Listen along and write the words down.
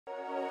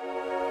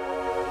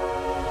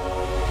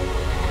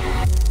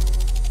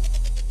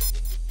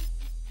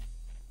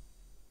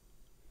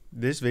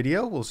This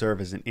video will serve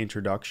as an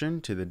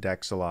introduction to the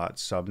Dexalot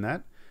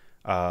subnet.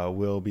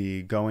 We'll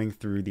be going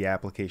through the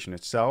application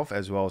itself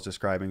as well as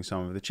describing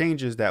some of the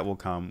changes that will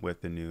come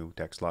with the new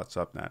Dexalot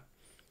subnet.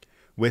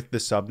 With the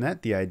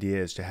subnet, the idea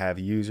is to have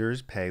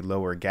users pay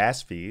lower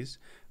gas fees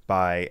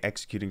by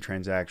executing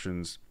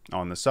transactions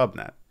on the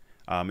subnet.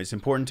 It's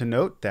important to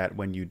note that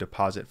when you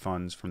deposit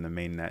funds from the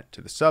mainnet to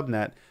the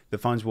subnet, the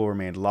funds will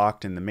remain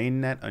locked in the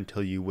mainnet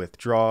until you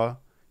withdraw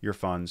your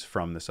funds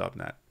from the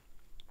subnet.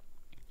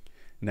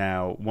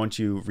 Now, once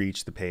you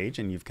reach the page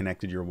and you've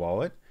connected your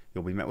wallet,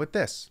 you'll be met with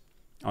this.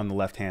 On the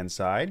left-hand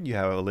side, you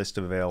have a list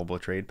of available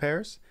trade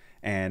pairs,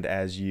 and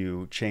as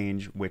you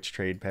change which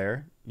trade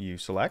pair you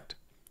select,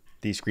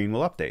 the screen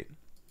will update.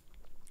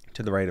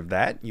 To the right of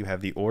that, you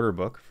have the order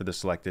book for the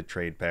selected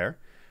trade pair,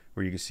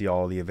 where you can see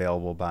all the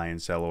available buy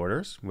and sell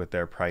orders with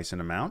their price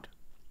and amount.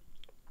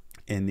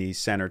 In the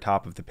center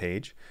top of the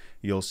page,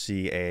 you'll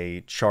see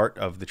a chart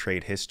of the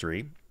trade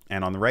history,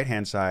 and on the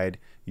right-hand side,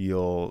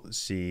 you'll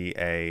see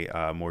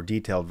a more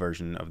detailed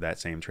version of that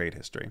same trade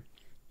history.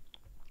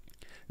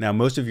 Now,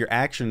 most of your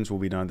actions will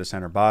be done at the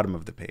center bottom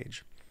of the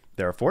page.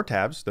 There are 4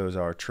 tabs. Those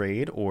are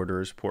Trade,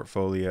 Orders,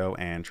 Portfolio,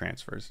 and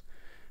Transfers.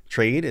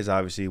 Trade is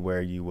obviously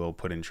where you will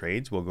put in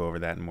trades. We'll go over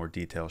that in more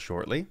detail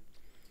shortly.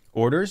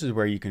 Orders is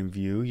where you can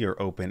view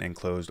your open and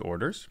closed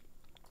orders.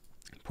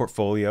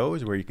 Portfolio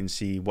is where you can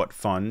see what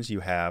funds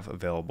you have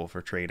available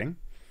for trading.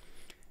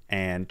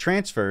 And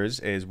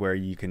transfers is where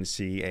you can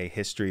see a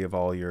history of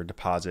all your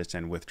deposits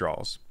and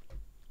withdrawals.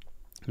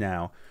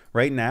 Now,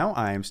 right now,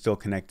 I'm still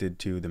connected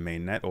to the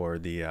mainnet or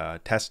the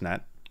test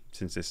net,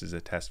 since this is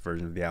a test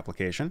version of the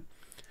application.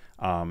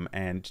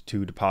 And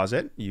to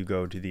deposit, you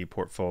go to the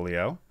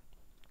portfolio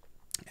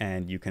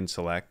and you can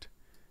select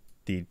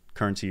the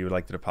currency you would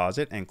like to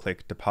deposit and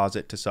click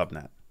Deposit to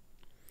Subnet.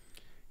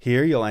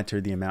 Here, you'll enter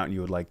the amount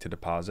you would like to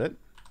deposit.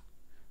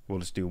 We'll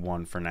just do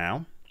 1 for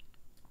now.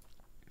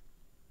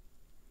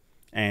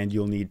 And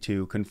you'll need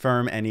to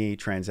confirm any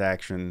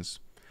transactions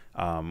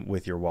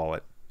with your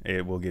wallet.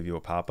 It will give you a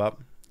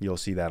pop-up. You'll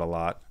see that a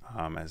lot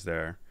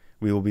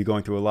we will be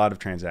going through a lot of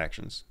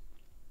transactions.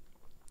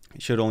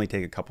 It should only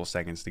take a couple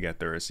seconds to get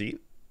the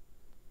receipt.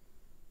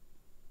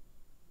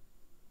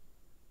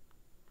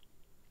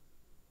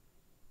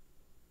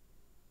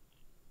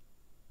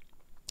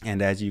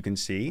 And as you can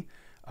see,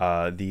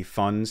 the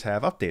funds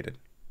have updated.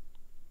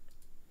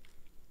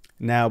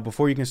 Now,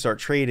 before you can start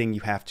trading,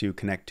 you have to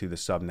connect to the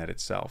subnet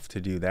itself.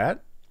 To do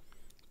that,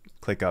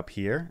 click up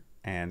here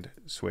and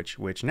switch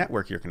which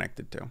network you're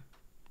connected to.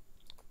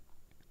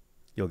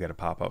 You'll get a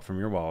pop-up from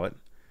your wallet.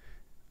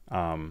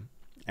 And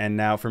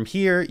now from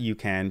here, you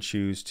can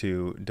choose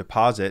to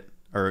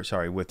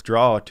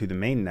withdraw to the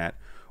mainnet,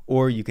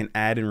 or you can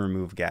add and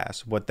remove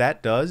gas. What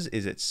that does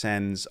is it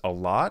sends a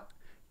lot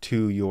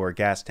to your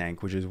gas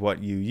tank, which is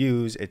what you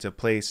use. It's a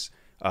place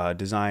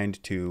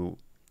designed to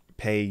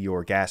pay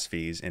your gas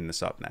fees in the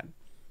subnet.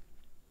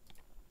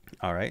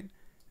 All right,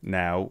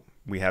 now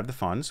we have the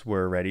funds.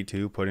 We're ready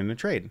to put in a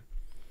trade.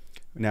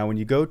 Now, when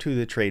you go to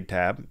the trade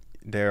tab,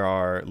 there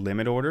are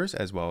limit orders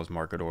as well as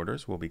market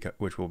orders,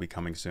 which will be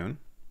coming soon.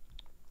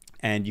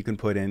 And you can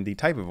put in the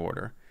type of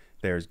order.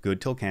 There's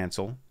good till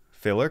cancel,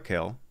 fill or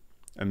kill,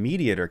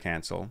 immediate or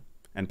cancel,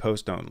 and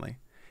post only.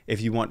 If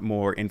you want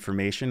more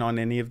information on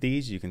any of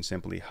these, you can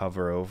simply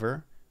hover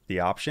over the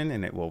option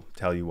and it will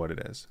tell you what it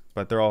is.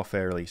 But they're all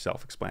fairly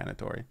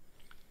self-explanatory.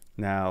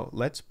 Now,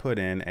 let's put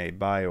in a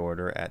buy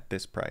order at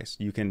this price.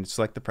 You can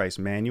select the price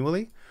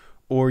manually,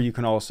 or you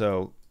can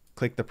also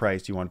click the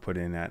price you want to put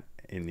in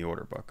the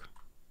order book.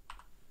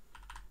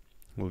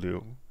 We'll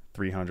do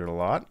 300 a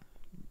lot.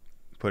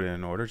 Put in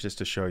an order just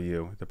to show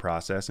you the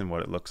process and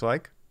what it looks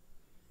like.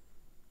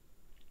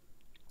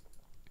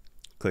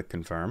 Click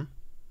confirm.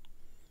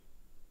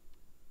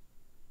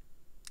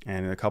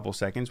 And in a couple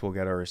seconds, we'll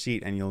get our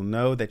receipt, and you'll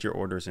know that your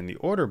order is in the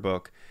order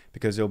book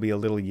because there'll be a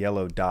little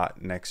yellow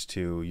dot next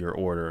to your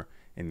order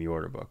in the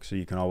order book. So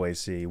you can always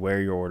see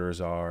where your orders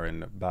are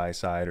in the buy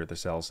side or the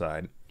sell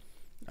side.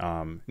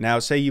 Now,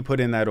 say you put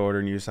in that order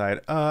and you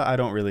decide, I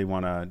don't really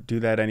want to do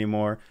that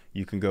anymore.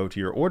 You can go to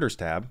your orders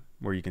tab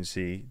where you can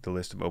see the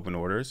list of open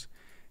orders.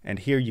 And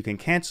here you can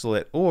cancel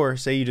it, or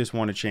say you just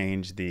want to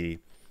change the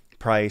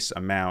price,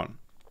 amount,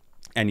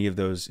 any of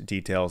those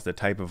details, the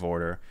type of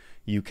order,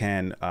 you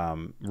can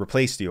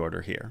replace the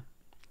order here,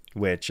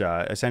 which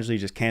essentially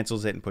just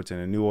cancels it and puts in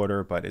a new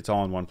order, but it's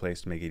all in one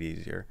place to make it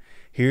easier.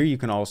 Here you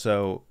can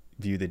also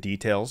view the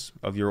details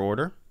of your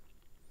order,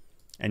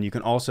 and you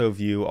can also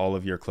view all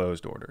of your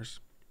closed orders,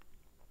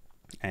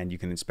 and you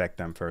can inspect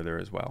them further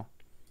as well.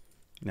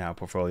 Now,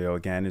 portfolio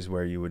again is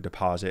where you would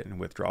deposit and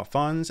withdraw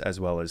funds as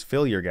well as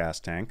fill your gas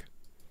tank.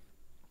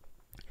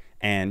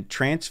 And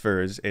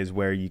transfers is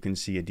where you can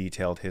see a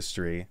detailed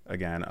history,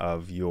 again,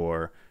 of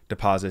your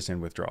deposits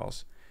and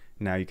withdrawals.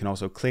 Now, you can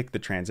also click the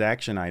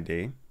transaction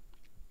ID,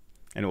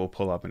 and it will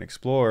pull up an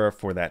Explorer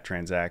for that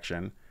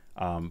transaction.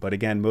 But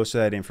again, most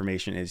of that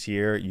information is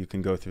here. You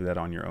can go through that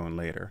on your own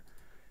later.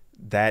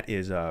 That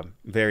is a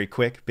very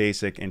quick,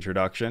 basic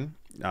introduction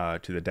to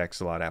the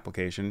Dexalot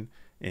application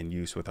in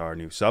use with our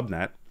new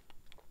subnet.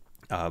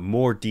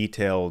 More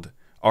detailed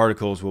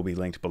articles will be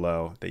linked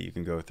below that you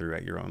can go through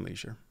at your own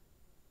leisure.